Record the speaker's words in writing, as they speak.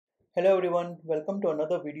Hello everyone, welcome to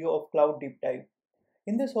another video of Cloud Deep Dive.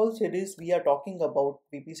 In this whole series, we are talking about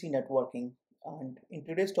VPC networking, and in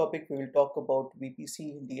today's topic, we will talk about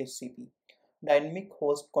VPC DHCP, Dynamic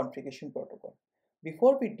Host Configuration Protocol.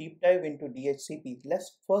 Before we deep dive into DHCP,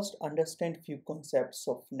 let's first understand few concepts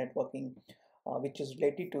of networking which is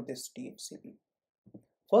related to this DHCP.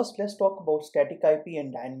 First, let's talk about static IP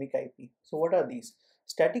and dynamic IP. So what are these?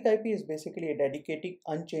 Static IP is basically a dedicated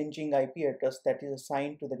unchanging IP address that is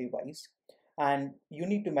assigned to the device, and you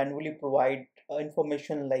need to manually provide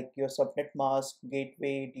information like your subnet mask,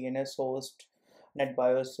 gateway, DNS host,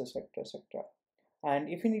 NetBIOS, etc. etc. And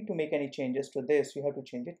if you need to make any changes to this, you have to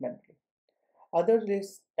change it manually. Other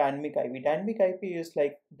is dynamic IP. Dynamic IP is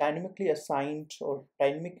like dynamically assigned or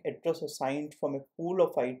dynamic address assigned from a pool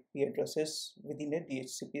of IP addresses within a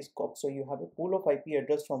DHCP scope. So you have a pool of IP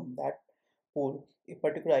address. From that pool, a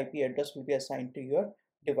particular IP address will be assigned to your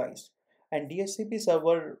device. And DHCP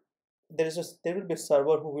server, there will be a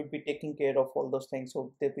server who will be taking care of all those things.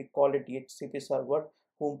 So we call it DHCP server,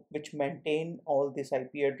 which maintain all these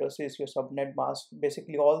IP addresses, your subnet mask,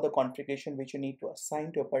 basically all the configuration which you need to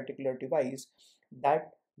assign to a particular device. That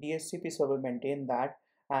DHCP server maintain that,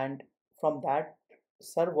 and from that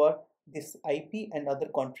server this IP and other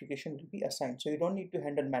configuration will be assigned. So you don't need to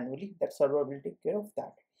handle manually, that server will take care of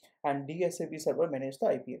that, and DHCP server manage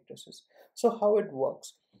the IP addresses. So how it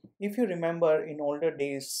works, if you remember in older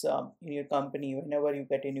days, in your company, whenever you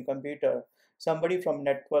get a new computer, somebody from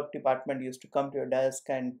network department used to come to your desk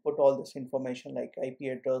and put all this information like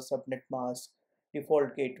IP address, subnet mask,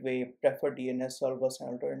 default gateway, preferred DNS servers, and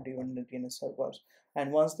alternative DNS servers.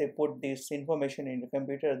 And once they put this information in your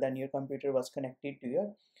computer, then your computer was connected to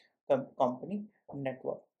your company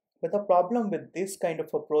network. But the problem with this kind of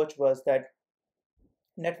approach was that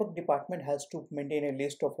network department has to maintain a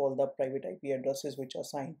list of all the private IP addresses which are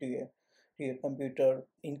assigned to your computer.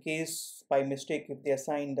 In case by mistake if they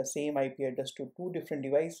assign the same IP address to two different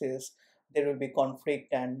devices, there will be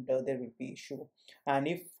conflict and there will be issue. And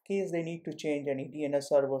if case they need to change any DNS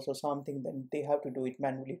servers or something, then they have to do it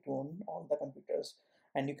manually to all the computers.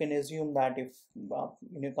 And you can assume that if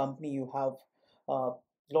in your company you have a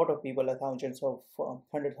lot of people, thousands of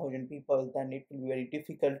 100,000 people, then it will be very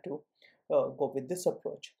difficult to go with this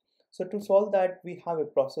approach. So to solve that, we have a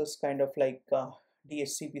process kind of like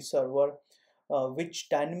DHCP server, which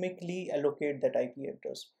dynamically allocate that IP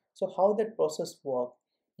address. So how that process work?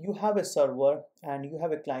 You have a server and you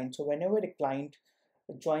have a client. So whenever a client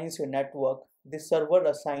joins your network, this server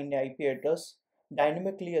assign a IP address,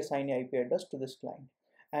 dynamically assign a IP address to this client.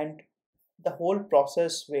 And the whole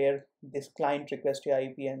process where this client requests a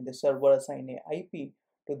IP and the server assign a IP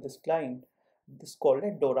to this client, this is called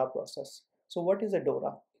a Dora process. So what is a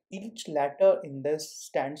Dora? Each letter in this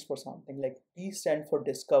stands for something, like D stands for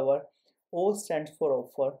discover, O stands for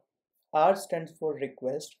offer, R stands for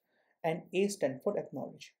request, and A stands for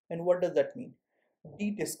acknowledge. And what does that mean?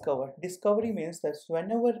 D discover. Discovery means that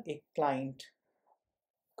whenever a client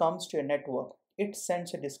comes to a network, it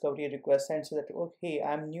sends a discovery request and says that, oh, hey,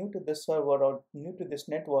 I'm new to this server or new to this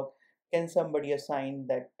network. Can somebody assign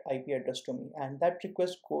that IP address to me? And that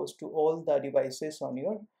request goes to all the devices on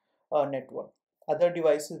your network. Other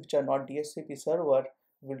devices which are not DHCP server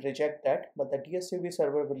will reject that, but the DHCP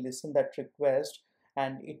server will listen that request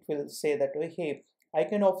and it will say that, oh, hey, I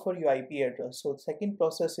can offer you IP address. So second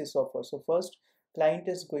process is offer. So first client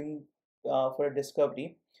is going for a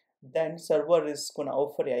discovery, then server is going to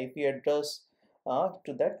offer a IP address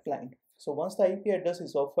to that client. So once the IP address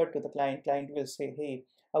is offered to the client, client will say, hey,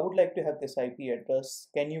 I would like to have this IP address,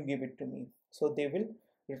 can you give it to me? So they will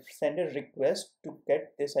send a request to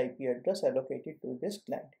get this IP address allocated to this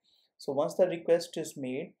client. So once the request is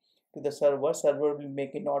made to the server, server will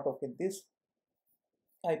make a note of it. This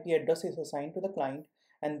IP address is assigned to the client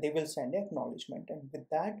and they will send an acknowledgement. And with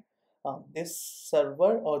that, this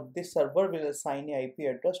server will assign a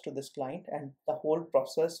IP address to this client and the whole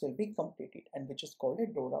process will be completed, and which is called a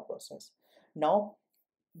Dora process. Now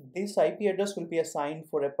this IP address will be assigned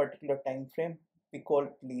for a particular time frame. We call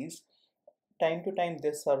it lease. Time to time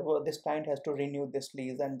this client has to renew this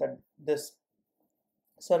lease, and that this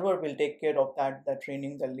server will take care of that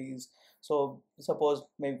renewing the lease. So suppose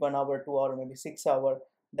maybe 1 hour, 2 hour, maybe 6 hour,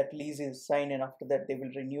 that lease is signed, and after that they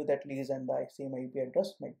will renew that lease and the same IP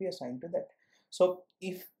address might be assigned to that. So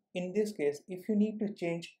if in this case, if you need to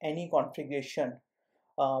change any configuration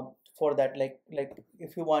for that, like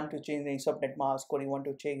if you want to change any subnet mask or you want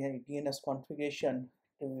to change any DNS configuration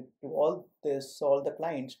to all the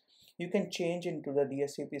clients, you can change into the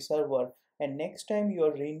DHCP server, and next time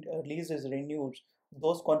your lease is renewed,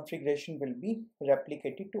 those configuration will be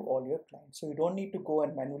replicated to all your clients. So you don't need to go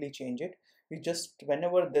and manually change it. You just,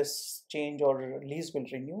 whenever this change or lease will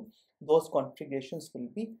renew, those configurations will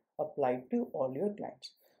be applied to all your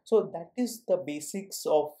clients. So that is the basics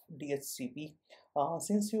of DHCP.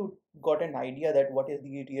 Since you got an idea that what is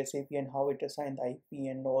the DSCP and how it assigns the IP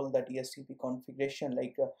and all the DSCP configuration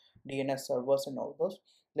like DNS servers and all those,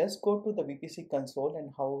 let's go to the VPC console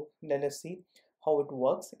and let us see how it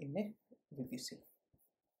works in a VPC.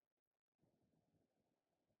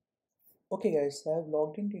 Okay guys, I have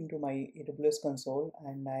logged into my AWS console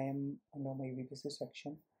and I am under my VPC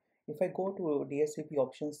section. If I go to Dscp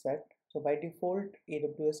Options Set, so by default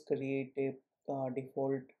AWS create a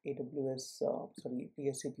default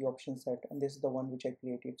Dscp Options Set, and this is the one which I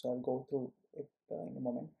created, so I'll go through it in a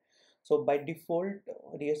moment. So by default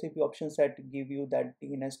Dscp Options Set give you that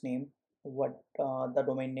DNS name, what the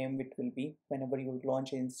domain name it will be whenever you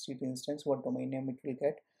launch an instance, what domain name it will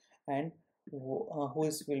get, and who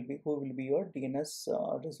will be your DNS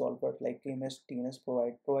resolver, like DNS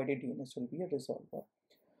provided DNS will be a resolver.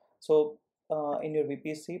 So in your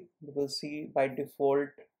VPC you will see by default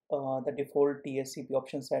the default DSCP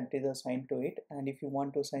option set is assigned to it, and if you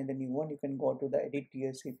want to assign the new one, you can go to the edit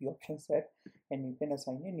DSCP option set and you can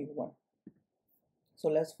assign a new one. So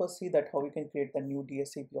let's first see that how we can create the new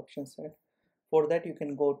DSCP option set. For that, you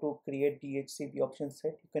can go to create DHCP option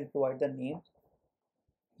set. You can provide the name.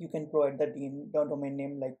 You can provide the domain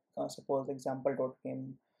name, like suppose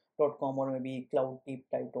example.com or maybe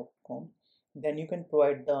clouddeepdive.com. Then you can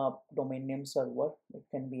provide the domain name server. It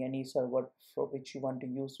can be any server for which you want to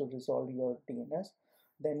use to resolve your DNS.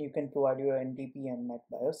 Then you can provide your NDP and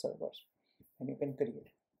NetBIOS servers, and you can create.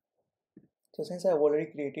 So since I have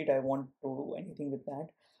already created, I won't do anything with that.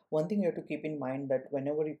 One thing you have to keep in mind that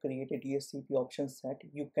whenever you create a DSCP option set,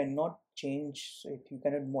 you cannot change it, you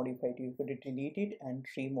cannot modify it. You could delete it and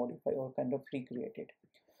re-modify or kind of recreate it.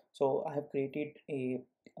 So I have created a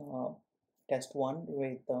test one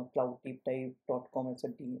with clouddeepdive.com as a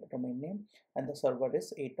domain name, and the server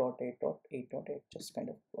is 8.8.8.8. Just kind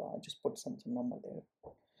of just put some number there.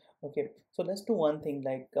 Okay, so let's do one thing,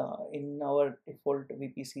 like in our default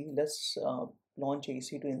VPC, let's launch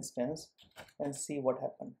EC2 instance and see what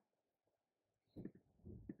happened.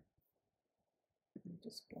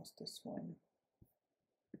 Just close this one.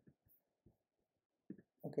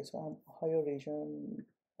 Okay, so I'm higher region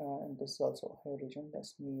and this is also higher region.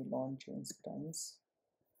 Let's me launch instance.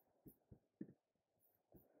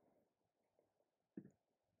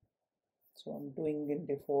 So I'm doing in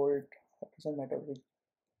default, it doesn't matter which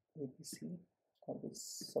VPC or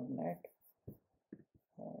this subnet.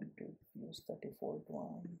 I want to use the default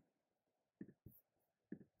one.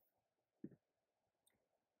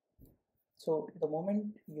 So the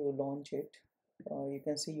moment you launch it, you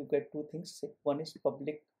can see you get two things. One is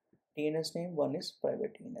public DNS name, one is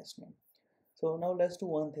private DNS name. So now let's do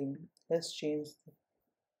one thing. Let's change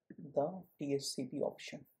the DHCP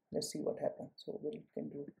option. Let's see what happens. So we can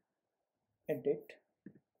do edit,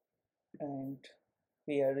 and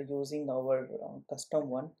we are using our custom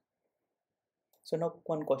one. So now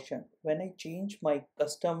one question: when I change my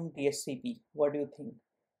custom DHCP, what do you think?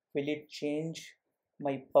 Will it change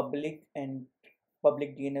my public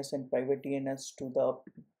DNS and private DNS to the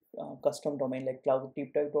custom domain like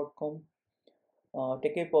clouddeepdive.com?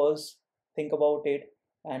 Take a pause, think about it,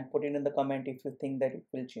 and put it in the comment if you think that it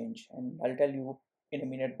will change, and I'll tell you in a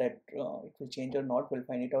minute that it will change or not. We'll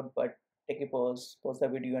find it out, but take a pause the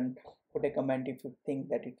video and put a comment if you think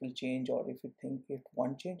that it will change or if you think it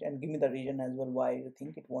won't change, and give me the reason as well why you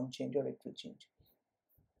think it won't change or it will change.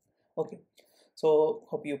 Okay, so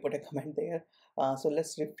hope you put a comment there. So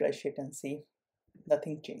let's refresh it and see.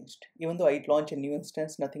 Nothing changed. Even though I launch a new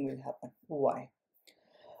instance, nothing will happen. Why?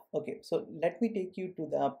 Okay, so let me take you to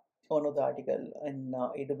the one of the article in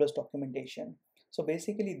AWS documentation. So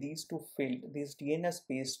basically these two fields, these DNS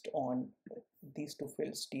based on these two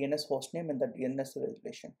fields, DNS hostname and the DNS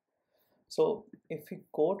resolution. So if we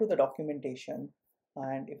go to the documentation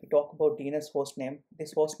and if we talk about DNS hostname,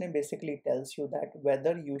 this hostname basically tells you that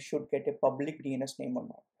whether you should get a public DNS name or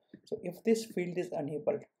not. So if this field is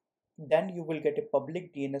enabled, then you will get a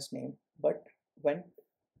public DNS name, but when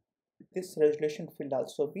this resolution field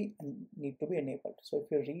also need to be enabled. So if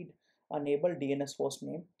you read enable DNS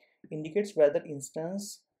hostname indicates whether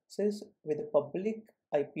instances with a public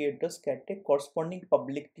IP address get a corresponding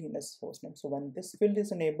public DNS hostname. So when this field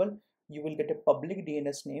is enabled, you will get a public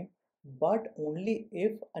DNS name, but only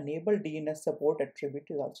if enable DNS support attribute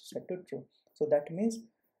is also set to true. So that means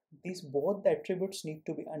these both the attributes need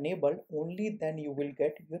to be enabled, only then you will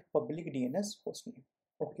get your public DNS hostname.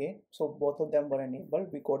 Okay, so both of them were enabled,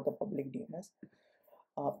 we got the public DNS.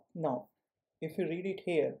 Now if you read it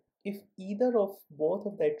here, if either of both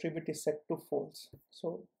of the attribute is set to false,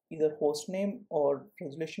 so either hostname or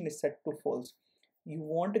resolution is set to false, you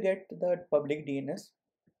won't get the public DNS,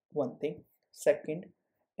 one thing. Second,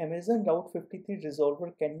 Amazon Route 53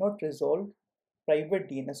 resolver cannot resolve private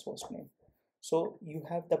DNS hostname. So you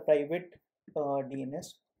have the private DNS.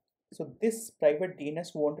 So this private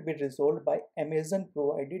DNS won't be resolved by Amazon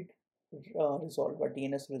provided resolver,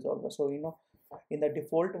 DNS resolver. So in the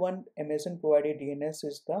default one, Amazon provided DNS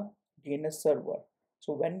is the DNS server.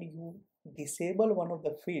 So when you disable one of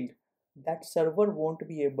the field, that server won't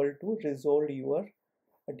be able to resolve your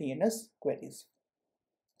DNS queries.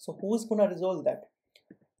 So who's gonna resolve that?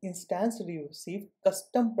 Instance receive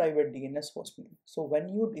custom private DNS hostname. So when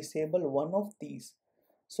you disable one of these,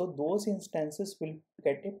 so those instances will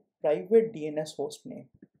get a private DNS hostname.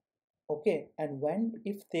 Okay, and when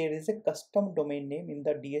if there is a custom domain name in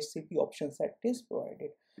the Dscp option set is provided.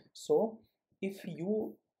 So if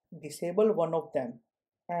you disable one of them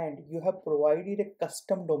and you have provided a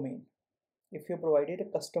custom domain, if you provided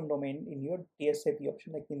a custom domain in your Dscp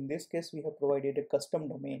option, like in this case we have provided a custom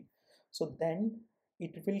domain, so then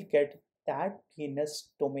it will get that DNS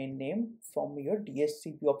domain name from your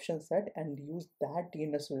Dscp option set and use that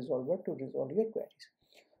DNS resolver to resolve your queries.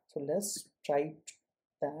 So let's try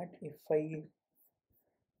that. If I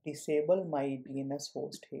disable my DNS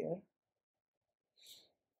host here,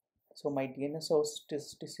 so my DNS host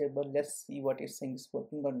is disabled. Let's see what it's saying is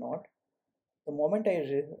working or not. The moment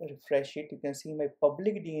I refresh it, you can see my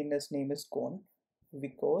public DNS name is gone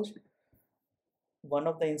because one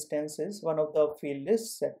of the instances, one of the field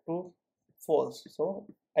is set to false. So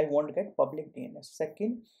I won't get public DNS.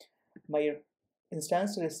 Second, my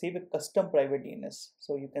instance receive a custom private DNS.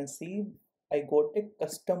 So you can see I got a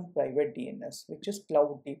custom private DNS, which is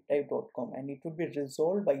clouddeepdive.com, and it will be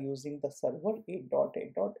resolved by using the server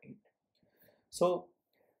 8.8.8. So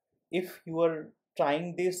if you are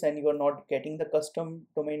trying this and you are not getting the custom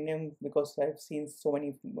domain name, because I've seen so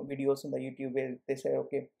many videos on the YouTube where they say,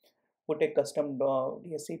 okay, put a custom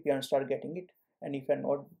DSCP and start getting it. And if you're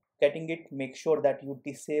not getting it, make sure that you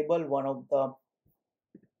disable one of the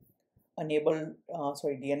enable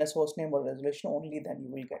DNS hostname or resolution, only then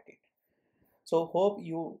you will get it. So hope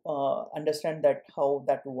you understand that how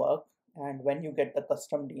that works, and when you get the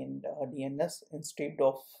custom DNS instead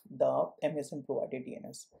of the Amazon provided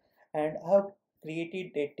DNS. And I have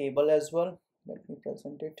created a table as well. Let me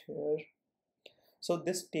present it here. So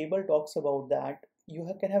this table talks about that you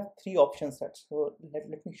can have three option sets. So let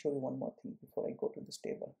me show you one more thing before I go to this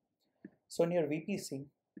table. So in your VPC,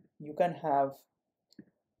 you can have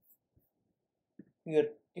your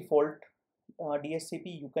default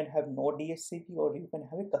DSCP, you can have no DSCP, or you can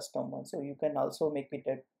have a custom one. So you can also make it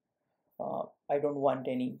at I don't want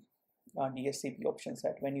any DSCP option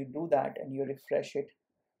set. When you do that and you refresh it,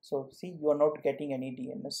 so see, you are not getting any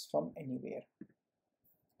DNS from anywhere.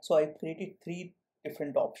 So I created three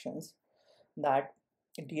different options that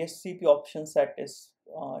DSCP option set is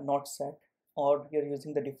not set, or you're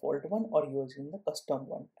using the default one, or using the custom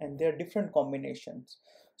one, and there are different combinations.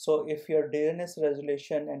 So if your DNS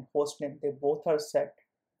resolution and hostname, they both are set,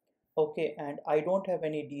 okay, and I don't have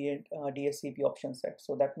any DSCP option set,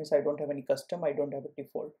 so that means I don't have any custom, I don't have a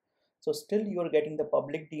default. So still you are getting the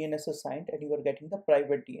public DNS assigned and you are getting the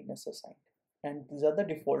private DNS assigned, and these are the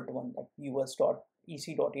default one, like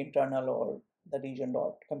us.ec.internal or the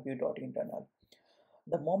region.compute.internal.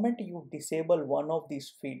 The moment you disable one of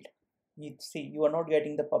these fields, you see you are not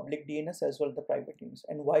getting the public DNS as well as the private DNS.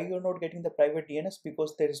 And why you're not getting the private DNS?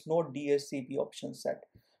 Because there is no DSCP option set.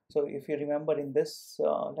 So if you remember in this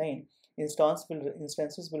line,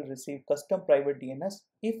 instances will receive custom private DNS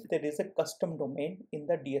if there is a custom domain in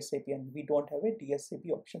the DSCP, and we don't have a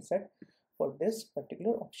DSCP option set for this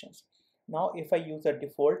particular options. Now if I use a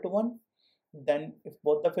default one, then if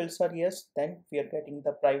both the fields are yes, then we are getting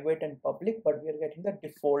the private and public, but we are getting the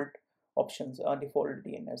default options, default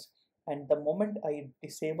DNS. And the moment I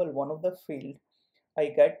disable one of the field, I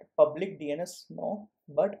get public DNS no,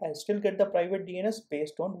 but I still get the private DNS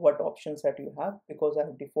based on what options that you have, because I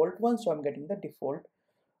have default one, so I'm getting the default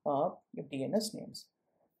DNS names.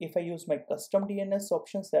 If I use my custom DNS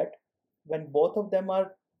option set, when both of them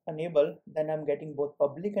are enable, then I'm getting both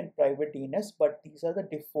public and private DNS, but these are the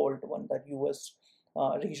default one, that US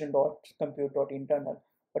region.compute.internal.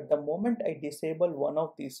 But the moment I disable one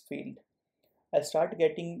of these field, I start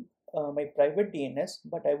getting my private DNS,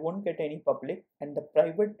 but I won't get any public, and the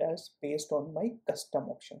private is based on my custom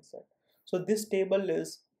option set. So this table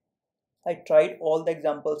is, I tried all the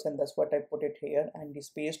examples and that's what I put it here, and it's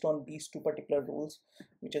based on these two particular rules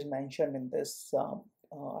which is mentioned in this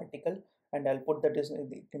article. and I'll put that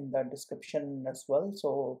in the description as well,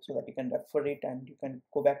 so that you can refer it and you can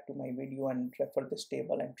go back to my video and refer this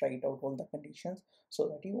table and try it out all the conditions so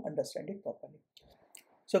that you understand it properly.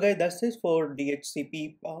 So guys, that's it for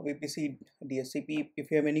DHCP, VPC DSCP.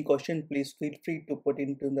 If you have any question, please feel free to put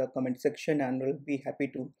into the comment section and we'll be happy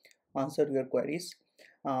to answer your queries.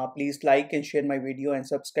 Please like and share my video and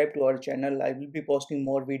subscribe to our channel. I will be posting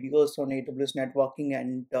more videos on AWS networking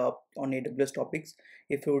and on AWS topics.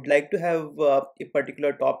 If you would like to have a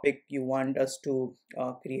particular topic you want us to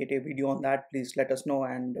create a video on that, please let us know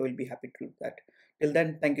and we'll be happy to do that. Till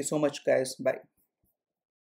then, thank you so much guys. Bye.